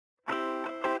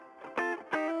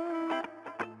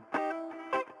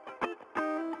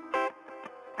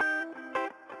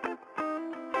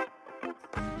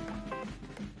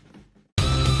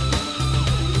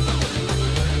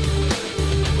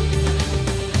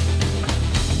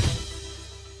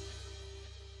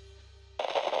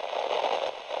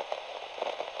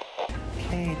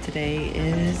Today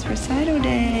is recital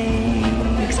day.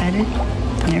 Excited?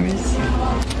 Nervous?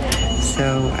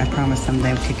 So I promised them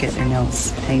they could get their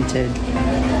nails painted.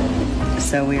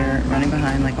 So we're running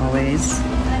behind like always.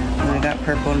 We got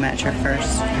purple to match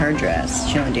her dress.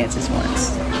 She only dances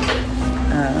once.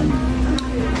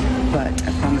 But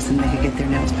I promised them they could get their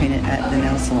nails painted at the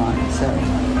nail salon. So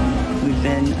we've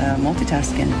been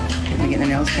multitasking. We've been getting their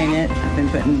nails painted. I've been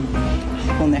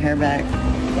pulling their hair back,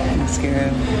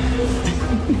 mascara.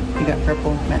 You got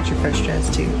purple, match your first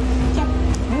dress too. Yep.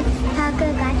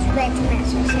 Parker got red to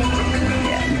match her shirt.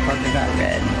 Yeah, and Parker got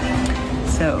red.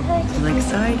 So I'm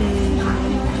excited.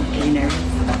 Are you nervous?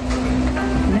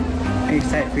 No? Are you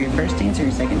excited for your first dance or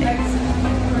your second dance?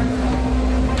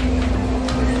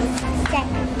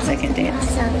 Second dance.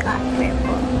 Hazel got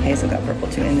purple. Hazel got purple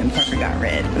too, and then Parker got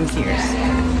red. Who's yours?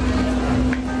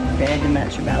 Red to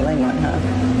match your ballet one, huh?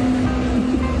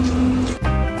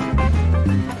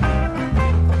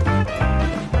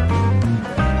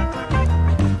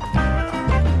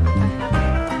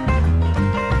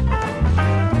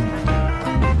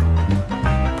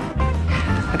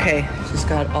 Okay, just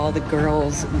got all the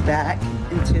girls back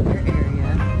into their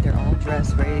area. They're all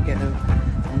dressed, ready to go.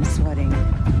 I'm sweating. Now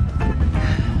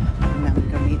I'm gonna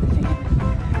go meet the family.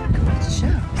 Go watch the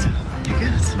show. So here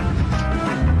goes.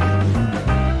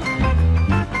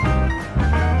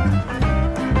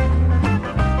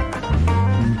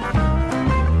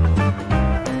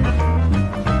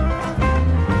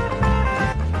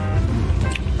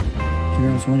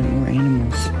 Girls wanted more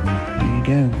animals. There you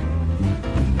go.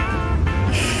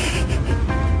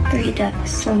 3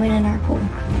 ducks swimming in our pool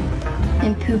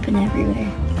and pooping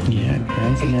everywhere. Yeah,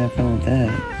 guys, you have fun with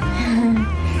that.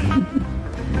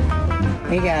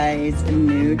 Hey guys,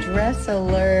 new dress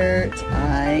alert.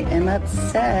 I am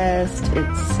obsessed.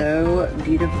 It's so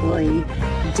beautifully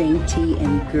dainty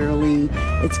and girly.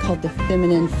 It's called the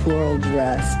feminine floral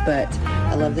dress, but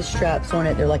I love the straps on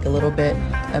it. They're like a little bit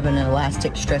of an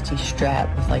elastic, stretchy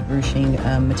strap with like ruching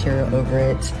material over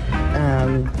it.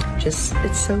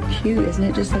 It's so cute, isn't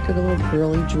it? Just like a little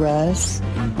girly dress.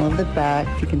 I love the back.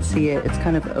 If you can see it, it's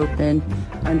kind of open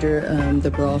under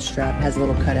the bra strap. It has a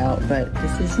little cutout, but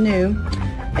this is new.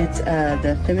 It's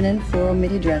the feminine floral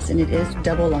midi dress, and it is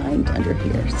double lined under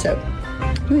here. So,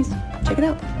 anyways, check it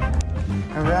out.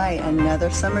 All right, another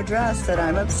summer dress that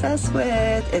I'm obsessed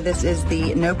with. This is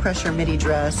the no pressure midi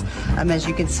dress. As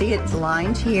you can see, it's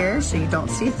lined here, so you don't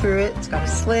see through it. It's got a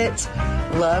slit.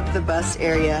 Love the bust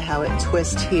area, how it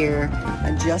twists here.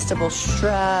 Adjustable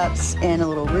straps and a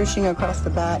little ruching across the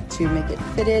back to make it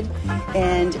fitted.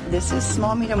 And this is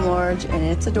small, medium, large, and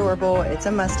it's adorable. It's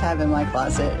a must-have in my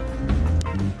closet.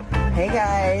 Hey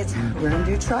guys, we're gonna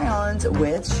do try-ons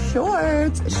with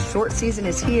shorts. Short season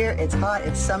is here. It's hot,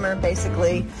 it's summer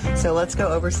basically. So let's go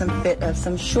over some fit of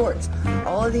some shorts.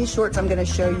 All of these shorts I'm gonna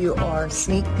show you are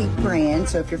Sneak Peek brand.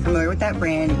 So if you're familiar with that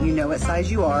brand, you know what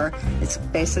size you are. It's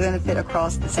basically gonna fit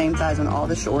across the same size on all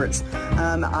the shorts.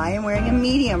 I am wearing a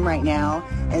medium right now,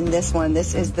 and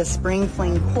this is the Spring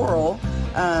Fling Coral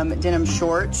denim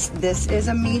shorts. This is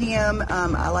a medium.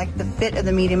 I like the fit of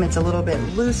the medium. It's a little bit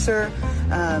looser.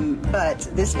 But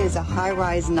this is a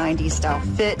high-rise 90s style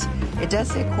fit. It does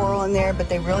say coral in there, but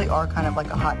they really are kind of like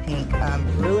a hot pink.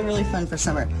 Really, really fun for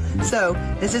summer. So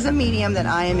this is a medium that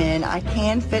I am in. I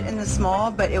can fit in the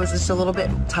small, but it was just a little bit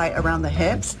tight around the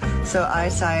hips. So I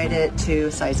decided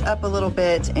to size up a little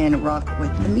bit and rock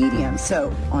with the medium.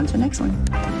 So on to the next one.